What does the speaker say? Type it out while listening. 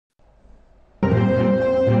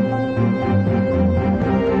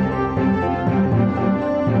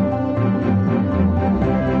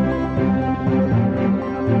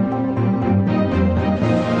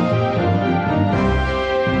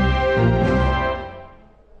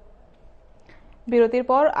বিরতির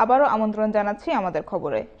পর আবারও আমন্ত্রণ জানাচ্ছি আমাদের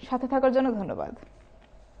খবরে। সাথে থাকার জন্য ধন্যবাদ।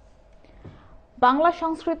 বাংলা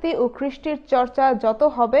সংস্কৃতি ও কৃষ্টির চর্চা যত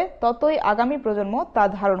হবে ততই আগামী প্রজন্ম তা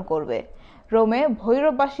ধারণ করবে। রোমে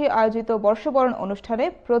ভৈরববাসী আয়োজিত বর্ষবরণ অনুষ্ঠানে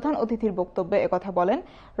প্রধান অতিথির বক্তব্যে একথা বলেন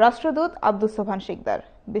রাষ্ট্রদূত আব্দুস সোবহান শিকদার।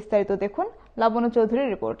 বিস্তারিত দেখুন লাবণ্য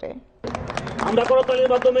চৌধুরীর রিপোর্টে।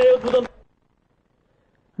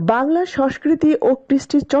 বাংলা সংস্কৃতি ও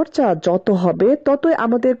কৃষ্টির চর্চা যত হবে ততই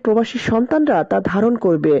আমাদের প্রবাসী সন্তানরা তা ধারণ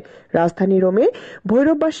করবে। রাজধানী রোমে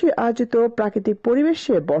ভৈরববাসী আয়োজিত প্রাকৃতিক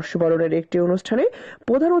পরিবেশে বর্ষবরণের একটি অনুষ্ঠানে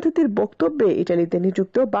প্রধান অতিথির বক্তব্যে ইটালিতে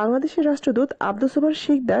নিযুক্ত বাংলাদেশের রাষ্ট্রদূত আব্দুস সোবহান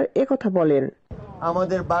শিকদার একথা বলেন।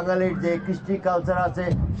 আমাদের বাঙালির যে কৃষ্টি কালচার আছে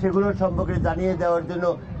সেগুলোর সম্পর্কে জানিয়ে দেওয়ার জন্য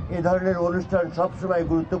এ ধরনের অনুষ্ঠান সবসময়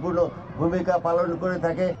গুরুত্বপূর্ণ ভূমিকা পালন করে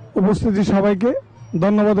থাকে। উপস্থিতি সবাইকে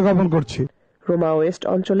ধন্যবাদ জ্ঞাপন করছি। রোমা ওয়েস্ট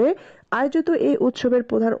অঞ্চলে আয়োজিত এই উৎসবের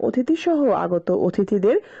প্রধান অতিথি সহ আগত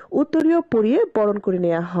অতিথিদের উত্তরীয় পরিয়ে বরণ করে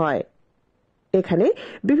নেওয়া হয়। এখানে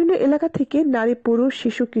বিভিন্ন এলাকা থেকে নারী, পুরুষ,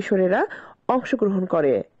 শিশু, কিশোরেরা অংশগ্রহণ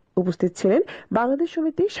করে। উপস্থিত ছিলেন বাংলাদেশ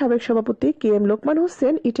সমিতির সাবেক সভাপতি KM লোকমান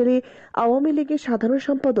হোসেন, ইটালি আওয়ামী লীগের সাধারণ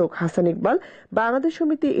সম্পাদক হাসান ইকবাল, বাংলাদেশ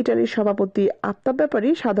সমিতি ইটালির সভাপতি আফতাব ব্যাপারী,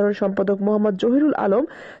 সাধারণ সম্পাদক মোহাম্মদ জহিরুল আলম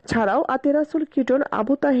ছাড়াও আতেরাসুল কিটন,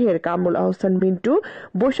 আবু তাহের, কামরুল আহসান মিন্টু,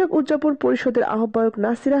 বৈশাখ উদযাপন পরিষদের আহ্বায়ক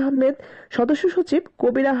নাসির আহমেদ, সদস্য সচিব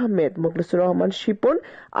কবির আহমেদ, মোখলেসুর রহমান শিপন,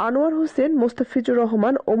 আনোয়ার হোসেন, মোস্তাফিজুর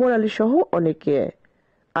রহমান, ওমর আলী সহ অনেকে।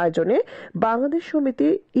 আয়োজনে বাংলাদেশ সমিতি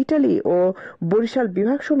ইটালি ও বরিশাল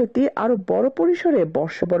বিভাগ সমিতি আরো বড় পরিসরে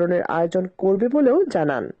বর্ষবরণের আয়োজন করবে বলেও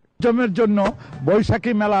জানান। জমের জন্য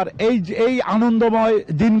বৈশাখী মেলার এই আনন্দময়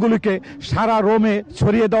দিনগুলিকে সারা রোমে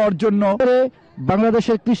ছড়িয়ে দেওয়ার জন্য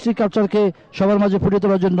বাংলাদেশের কৃষ্টি কালচারকে সবার মাঝে ফুটিয়ে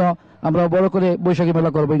তোলার জন্য আমরা বড় করে বৈশাখী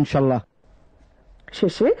মেলা করবো ইনশাল্লাহ।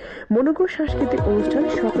 শেষে মনোজ্ঞ সাংস্কৃতিক অনুষ্ঠান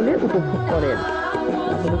সকলে উপভোগ করেন।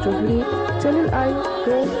 Channel I,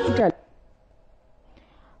 Italy.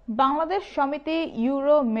 বাংলাদেশ সমিতি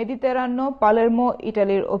ইউরো মেডিতেরানো পালেরমো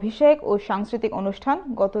ইটালির অভিষেক ও সাংস্কৃতিক অনুষ্ঠান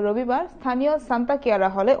গত রবিবার স্থানীয় সান্তা কিয়ারা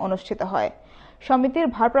হলে অনুষ্ঠিত হয়। সমিতির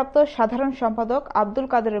ভারপ্রাপ্ত সাধারণ সম্পাদক আব্দুল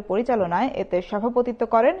কাদেরের পরিচালনায় এতে সভাপতিত্ব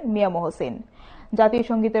করেন মিয়া মহসিন। জাতীয়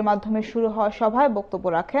সঙ্গীতের মাধ্যমে শুরু হওয়া সভায় বক্তব্য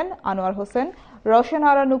রাখেন আনোয়ার হোসেন, রওশন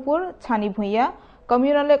আরা নূপুর, ছানি ভুঁইয়া,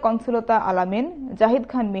 কমিউনালে কনসুলতা আলামিন, জাহিদ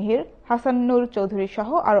খান মিহির, হাসান নূর চৌধুরী সহ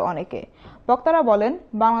আরো অনেকে। বক্তারা বলেন,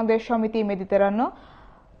 বাংলাদেশ সমিতি মেডিতেরানো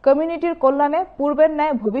কমিউনিটির কল্যাণে পূর্বের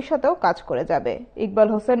ন্যায় ভবিষ্যতেও কাজ করে যাবে। ইকবাল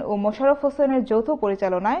হোসেন ও মোশাররফ হোসেনের যৌথ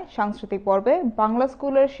পরিচালনায় সাংস্কৃতিক পর্বে বাংলা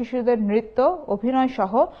স্কুলের শিশুদের নৃত্য, অভিনয়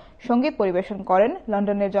সহ সঙ্গীত পরিবেশন করেন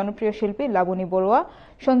লন্ডনের জনপ্রিয় শিল্পী লাবণী বড়ুয়া,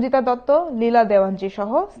 সঞ্জিতা দত্ত, লীলা দেওয়ানজি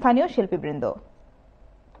সহ স্থানীয় শিল্পীবৃন্দ।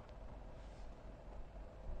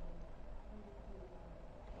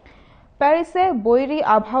 প্যারিসে বৈরী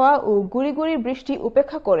আবহাওয়া ও গুড়ি গুড়ি বৃষ্টি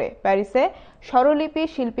উপেক্ষা করে প্যারিসে স্বরলিপি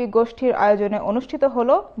শিল্পী গোষ্ঠীর আয়োজনে অনুষ্ঠিত হল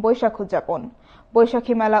বৈশাখ উদযাপন।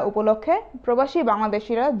 বৈশাখী মেলা উপলক্ষে প্রবাসী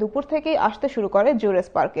বাংলাদেশিরা দুপুর থেকেই আসতে শুরু করে জুরেস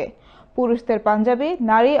পার্কে। পুরুষদের পাঞ্জাবি,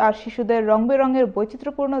 নারী আর শিশুদের রং বেরঙের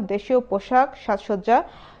বৈচিত্র্যপূর্ণ দেশীয় পোশাক, সাজসজ্জা,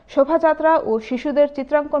 শোভাযাত্রা ও শিশুদের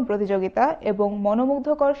চিত্রাঙ্কন প্রতিযোগিতা এবং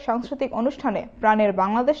মনোমুগ্ধকর সাংস্কৃতিক অনুষ্ঠানে প্রাণের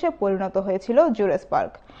বাংলাদেশে পরিণত হয়েছিল জুরেস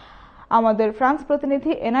পার্ক। আমাদের ফ্রান্স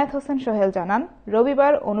প্রতিনিধি এনায়েত হোসেন সোহেল জানান,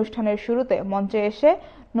 রবিবার অনুষ্ঠানের শুরুতে মঞ্চে এসে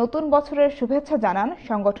নতুন বছরের শুভেচ্ছা জানান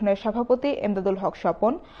সংগঠনের সভাপতি এমদাদুল হক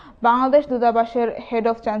স্বপন, বাংলাদেশ দূতাবাসের হেড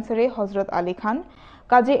অব চ্যান্সেলরি হজরত আলী খান,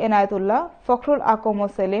 কাজী এনায়েতুল্লাহ, ফখরুল আকম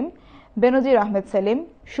সেলিম, বেনজির আহমেদ সেলিম,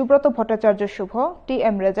 সুব্রত ভট্টাচার্য শুভ,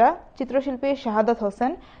 TM রেজা, চিত্রশিল্পী শাহাদাত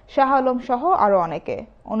হোসেন, শাহ আলম সহ আরো অনেকে।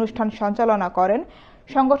 অনুষ্ঠান সঞ্চালনা করেন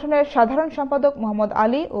সংগঠনের সাধারণ সম্পাদক মোহাম্মদ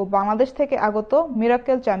আলী ও বাংলাদেশ থেকে আগত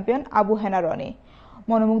মিরাক্কেল চ্যাম্পিয়ন আবু হেনা রনি।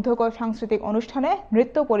 মনোমুগ্ধকর সাংস্কৃতিক অনুষ্ঠানে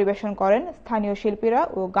নৃত্য পরিবেশন করেন স্থানীয় শিল্পীরা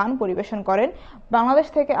ও গান পরিবেশন করেন বাংলাদেশ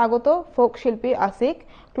থেকে আগত ফোক শিল্পী আসিক,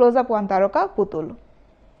 ক্লোজ আপ ওয়ান তারকা পুতুল।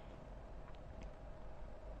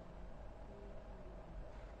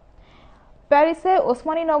 প্যারিসে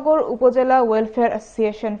ওসমানীনগর উপজেলা ওয়েলফেয়ার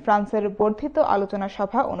অ্যাসোসিয়েশন ফ্রান্সের বর্ধিত আলোচনা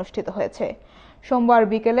সভা অনুষ্ঠিত হয়েছে। সোমবার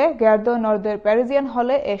বিকেলে গ্যার্দো নর্দের প্যারিজিয়ান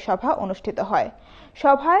হলে এ সভা অনুষ্ঠিত হয়।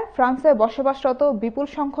 সভায় ফ্রান্সে বসবাসরত বিপুল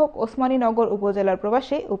সংখ্যক ওসমানীনগর উপজেলার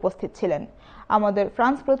প্রবাসী উপস্থিত ছিলেন। আমাদের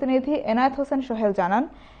ফ্রান্স প্রতিনিধি এনায়েত হোসেন সোহেল জানান,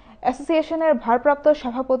 অ্যাসোসিয়েশনের ভারপ্রাপ্ত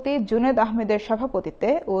সভাপতি জুনেদ আহমেদের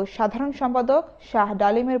সভাপতিত্বে ও সাধারণ সম্পাদক শাহ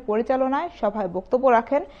ডালিমের পরিচালনায় সভায় বক্তব্য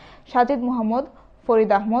রাখেন সাজিদ মোহাম্মদ,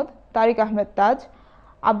 ফরিদ আহমদ, তারিক আহমেদ তাজ,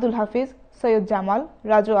 আব্দুল হাফিজ, সৈয়দ জামাল,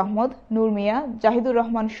 রাজু আহমদ, নূর মিয়া, জাহিদুর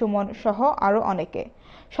রহমান সুমন সহ আরো অনেকে।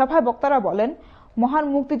 সভায় বক্তারা বলেন, মহান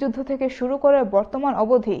মুক্তিযুদ্ধ থেকে শুরু করে বর্তমান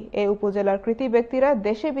অবধি এই উপজেলার কৃতি ব্যক্তিরা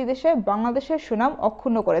দেশে বিদেশে বাংলাদেশের সুনাম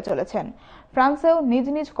অক্ষুণ্ণ করে চলেছেন। ফ্রান্সেও নিজ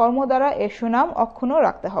নিজ কর্ম দ্বারা এ সুনাম অক্ষুণ্ণ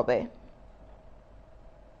রাখতে হবে।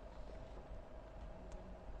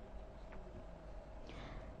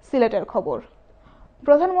 সিলেটের খবর।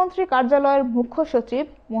 প্রধানমন্ত্রী কার্যালয়ের মুখ্য সচিব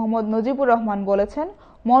মোহাম্মদ নজিবুর রহমান বলেছেন,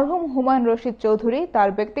 মরহুম হুমায়ুন রশিদ চৌধুরী তার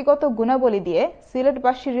ব্যক্তিগত গুণাবলী দিয়ে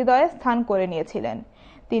সিলেটবাসীর হৃদয়ে স্থান করে নিয়েছিলেন।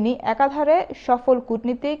 তিনি একাধারে সফল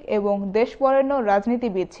কূটনীতিক এবং দেশবরেণ্য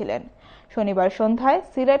রাজনীতিবিদ ছিলেন। শনিবার সন্ধ্যায়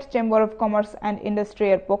Sylhet chamber of commerce and industry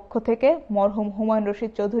এর পক্ষ থেকে মরহুম হুমায়ুন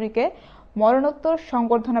রশিদ চৌধুরীকে মরণোত্তর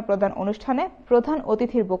সংবর্ধনা প্রদান অনুষ্ঠানে প্রধান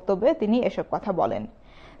অতিথির বক্তব্যে তিনি এসব কথা বলেন।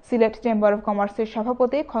 সিলেট চেম্বার অব কমার্সের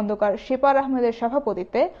সভাপতি খন্দকার শিপার আহমেদের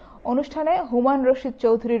সভাপতিত্বে অনুষ্ঠানে হুমায়ুন রশিদ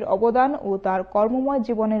চৌধুরীর অবদান ও তার কর্মময়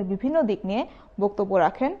জীবনের বিভিন্ন দিক নিয়ে বক্তব্য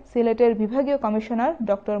রাখেন সিলেটের বিভাগীয় কমিশনার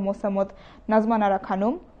ডক্টর মোসাম্মদ নাজমান আরা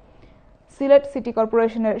খানুম, সিলেট সিটি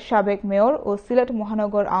কর্পোরেশনের সাবেক মেয়র ও সিলেট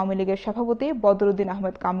মহানগর আওয়ামী লীগের সভাপতি বদরুদ্দিন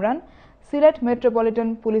আহমেদ কামরান, সিলেট মেট্রোপলিটন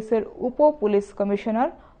পুলিশের উপ পুলিশ কমিশনার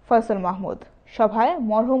ফয়সল মাহমুদ। সভায়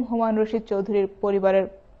মরহুম হুমায়ুন রশিদ চৌধুরীর পরিবারের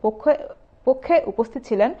পক্ষে উপস্থিত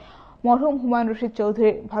ছিলেন মরহুম হুমায়ুন রশিদ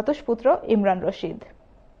চৌধুরীর ভ্রাতুষ্পুত্র ইমরান রশিদ।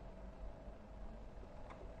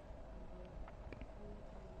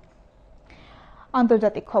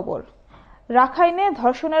 আন্তর্জাতিক খবর। রাখাইনে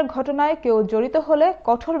ধর্ষণের ঘটনায় কেউ জড়িত হলে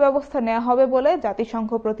কঠোর ব্যবস্থা নেওয়া হবে বলে জাতিসংঘ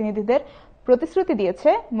প্রতিনিধিদের প্রতিশ্রুতি দিয়েছে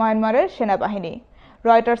মায়ানমারের সেনাবাহিনী।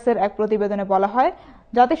 রয়টার্সের এক প্রতিবেদনে বলা হয়,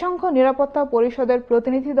 জাতিসংঘ নিরাপত্তা পরিষদের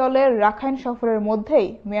প্রতিনিধি দলের রাখাইন সফরের মধ্যেই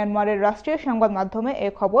মিয়ানমারের রাষ্ট্রীয় সংবাদ মাধ্যমে এ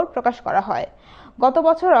খবর প্রকাশ করা হয়। গত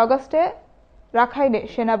বছর আগস্টে রাখাইনে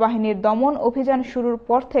সেনাবাহিনীর দমন অভিযান শুরুর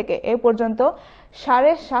পর থেকে এ পর্যন্ত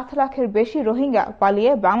 ৭.৫ লাখের বেশি রোহিঙ্গা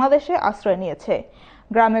পালিয়ে বাংলাদেশে আশ্রয় নিয়েছে।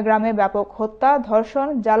 গ্রামে গ্রামে ব্যাপক হত্যা, ধর্ষণ,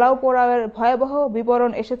 জ্বালাও পোড়াওয়ের ভয়াবহ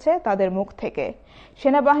বিবরণ এসেছে তাদের মুখ থেকে।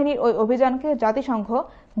 সেনাবাহিনীর ওই অভিযানকে জাতিসংঘ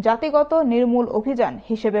জাতিগত নির্মূল অভিযান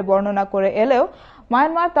হিসেবে বর্ণনা করে এলেও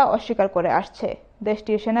মায়ানমার তা অস্বীকার করে আসছে।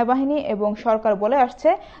 দেশটির সেনাবাহিনী এবং সরকার বলে আসছে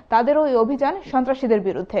তাদের ওই অভিযান সন্ত্রাসীদের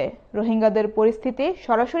বিরুদ্ধে। রোহিঙ্গাদের পরিস্থিতি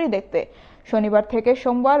সরাসরি দেখতে শনিবার থেকে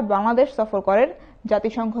সোমবার বাংলাদেশ সফর করেন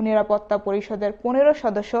জাতিসংঘ নিরাপত্তা পরিষদের ১৫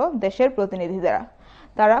 সদস্য দেশের প্রতিনিধিরা।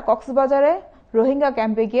 তারা কক্সবাজারে রোহিঙ্গা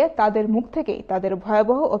ক্যাম্পে গিয়ে তাদের মুখ থেকেই তাদের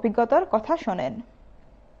ভয়াবহ অভিজ্ঞতার কথা শোনেন।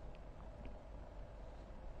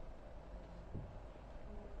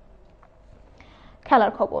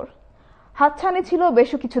 খেলার খবর। হাতছানি ছিল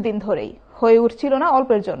বেশ কিছুদিন ধরেই, হয়ে উঠছিল না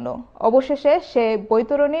অল্পের জন্য। অবশেষে সে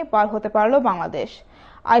বৈতরণী পার হতে পারল বাংলাদেশ।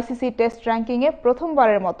 আইসিসি টেস্ট র্যাঙ্কিংয়ে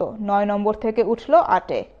প্রথমবারের মতো ৯ নম্বর থেকে উঠল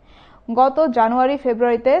 ৮-এ। গত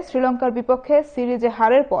জানুয়ারি-ফেব্রুয়ারিতে শ্রীলঙ্কার বিপক্ষে সিরিজে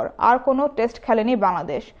হারের পর আর কোনো টেস্ট খেলেনি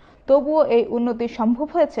বাংলাদেশ। তবুও এই উন্নতি সম্ভব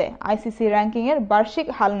হয়েছে আইসিসি র্যাঙ্কিংয়ের বার্ষিক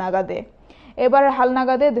হালনাগাদে। এবারের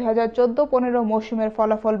হালনাগাদে 2014-15 মৌসুমের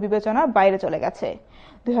ফলাফল বিবেচনার বাইরে চলে গেছে।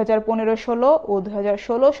 2015-16 ও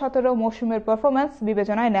 2016-17 মৌসুমের পারফরম্যান্স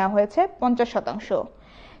বিবেচনায় নেওয়া হয়েছে 50%।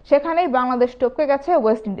 সেখানেই বাংলাদেশ টপকে গেছে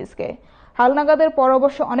ওয়েস্ট ইন্ডিজকে। হালনাগাদের পর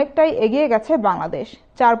অবশ্য অনেকটাই এগিয়ে গেছে বাংলাদেশ।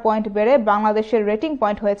 4 পয়েন্ট বেড়ে বাংলাদেশের রেটিং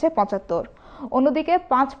পয়েন্ট হয়েছে 75। অন্যদিকে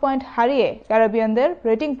 5 পয়েন্ট হারিয়ে ক্যারিবিয়ানদের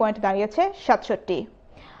রেটিং পয়েন্ট দাঁড়িয়েছে 67।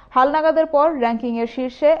 হালনাগাদের পর র্যাঙ্কিংয়ের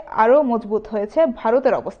শীর্ষে আরও মজবুত হয়েছে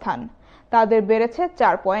ভারতের অবস্থান। তাদের বেড়েছে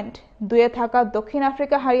 4 পয়েন্ট। 2-এ থাকা দক্ষিণ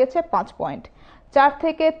আফ্রিকা হারিয়েছে 5 পয়েন্ট। 4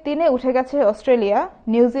 থেকে 3-এ উঠে গেছে অস্ট্রেলিয়া।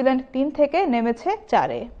 নিউজিল্যান্ড 3 থেকে নেমেছে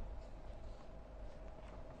 4-এ।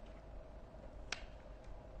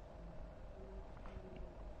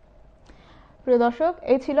 প্রিয় দর্শক,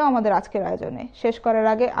 এই ছিল আমাদের আজকের আয়োজনে। শেষ করার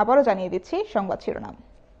আগে আবারও জানিয়ে দিচ্ছি সংবাদ শিরোনাম।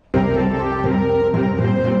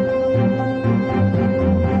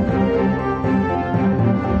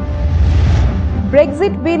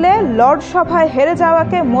 ব্রেক্সিট বিলে লর্ড সভায় হেরে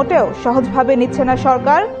যাওয়াকে মোটেও সহজভাবে নিচ্ছে না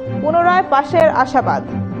সরকার, পুনরায় পাশের আশাবাদ।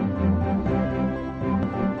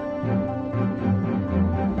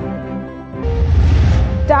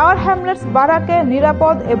 টাওয়ার হ্যামলেটস বারাকে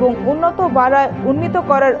নিরাপদ এবং উন্নীত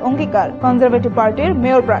করার অঙ্গীকার কনজারভেটিভ পার্টির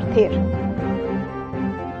মেয়র প্রার্থীর।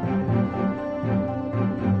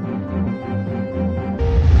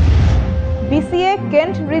 বিসিএ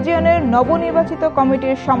কেন্ট রিজিয়নের নবনির্বাচিত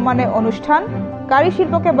কমিটির সম্মানে অনুষ্ঠান, কারি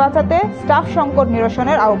শিল্পকে বাঁচাতে স্টাফ সংকট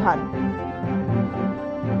নিরসনের আহ্বান।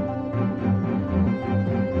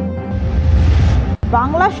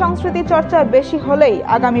 বাংলা সংস্কৃতি চর্চা বেশি হলেই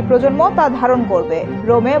আগামী প্রজন্ম তা ধারণ করবে,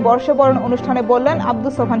 রোমে বর্ষবরণ অনুষ্ঠানে বললেন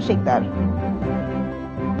আব্দুস সোবহান শিকদার।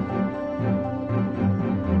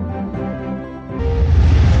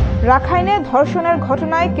 রাখাইনে ধর্ষণের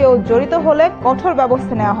ঘটনায় কেউ জড়িত হলে কঠোর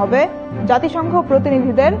ব্যবস্থা নেওয়া হবে, জাতিসংঘ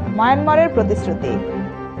প্রতিনিধিদের মায়ানমারের প্রতিশ্রুতি।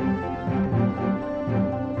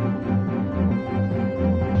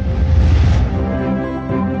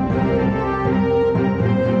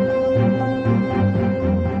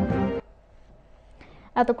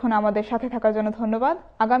 এতক্ষণ আমাদের সাথে থাকার জন্য ধন্যবাদ।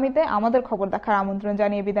 আগামীতে আমাদের খবর দেখার আমন্ত্রণ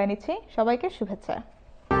জানিয়ে বিদায় নিচ্ছি। সবাইকে শুভেচ্ছা।